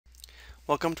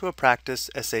Welcome to a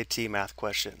practice SAT math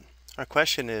question. Our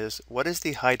question is, what is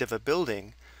the height of a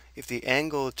building if the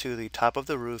angle to the top of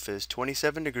the roof is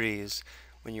 27 degrees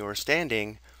when you are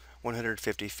standing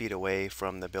 150 feet away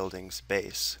from the building's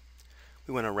base?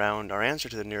 We want to round our answer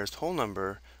to the nearest whole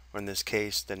number, or in this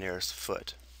case, the nearest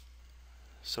foot.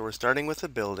 So we're starting with a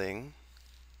building,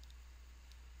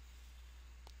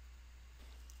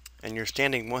 and you're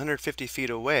standing 150 feet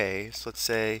away, so let's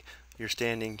say you're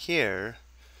standing here.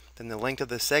 Then the length of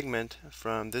the segment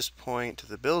from this point to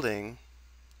the building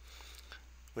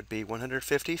would be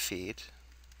 150 feet.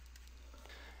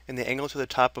 And the angle to the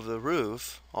top of the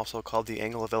roof, also called the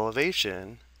angle of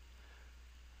elevation,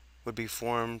 would be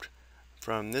formed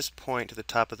from this point to the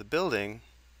top of the building,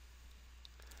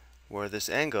 where this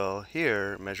angle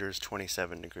here measures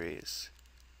 27 degrees.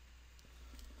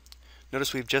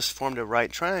 Notice we've just formed a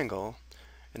right triangle,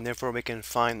 and therefore we can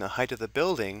find the height of the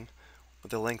building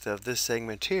with the length of this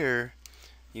segment here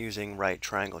using right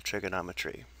triangle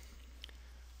trigonometry.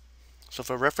 So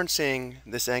for referencing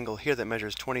this angle here that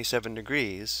measures 27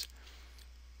 degrees,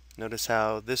 notice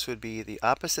how this would be the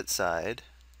opposite side,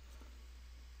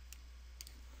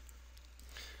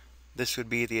 this would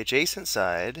be the adjacent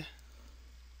side,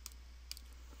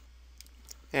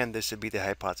 and this would be the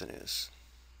hypotenuse.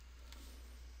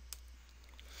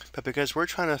 But because we're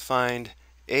trying to find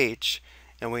h,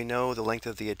 and we know the length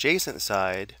of the adjacent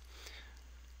side,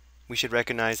 we should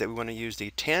recognize that we want to use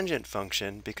the tangent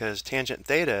function because tangent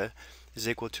theta is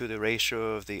equal to the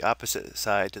ratio of the opposite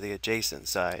side to the adjacent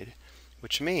side,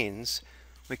 which means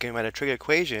we can write a trig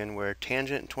equation where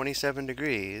tangent 27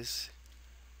 degrees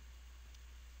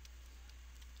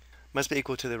must be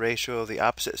equal to the ratio of the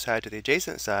opposite side to the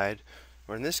adjacent side,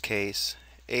 or in this case,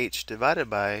 h divided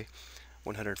by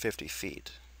 150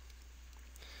 feet.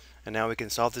 And now we can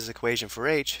solve this equation for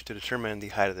h to determine the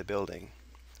height of the building.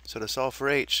 So to solve for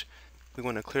h, we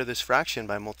want to clear this fraction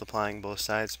by multiplying both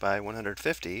sides by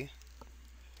 150.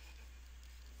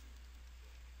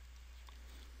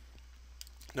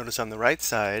 Notice on the right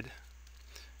side,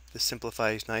 this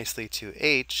simplifies nicely to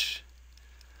h.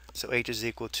 So h is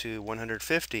equal to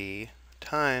 150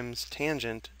 times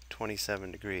tangent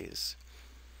 27 degrees.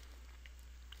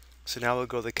 So now we'll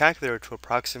go to the calculator to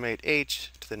approximate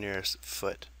h to the nearest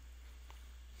foot.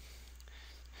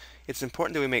 It's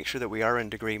important that we make sure that we are in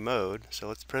degree mode, so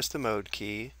let's press the mode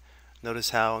key. Notice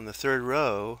how in the third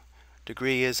row,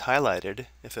 degree is highlighted.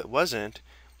 If it wasn't,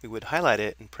 we would highlight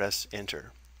it and press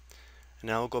enter. And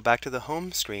now we'll go back to the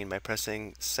home screen by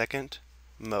pressing second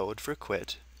mode for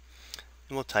quit,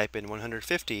 and we'll type in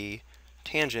 150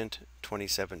 tangent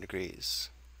 27 degrees.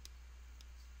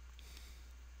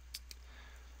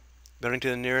 Going to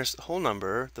the nearest whole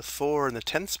number, the 4 in the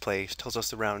tenths place tells us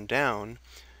to round down,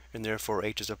 and therefore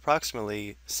h is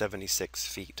approximately 76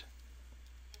 feet.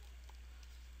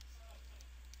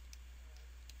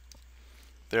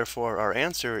 Therefore, our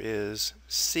answer is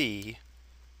C,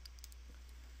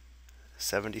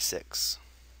 76.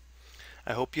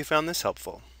 I hope you found this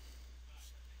helpful.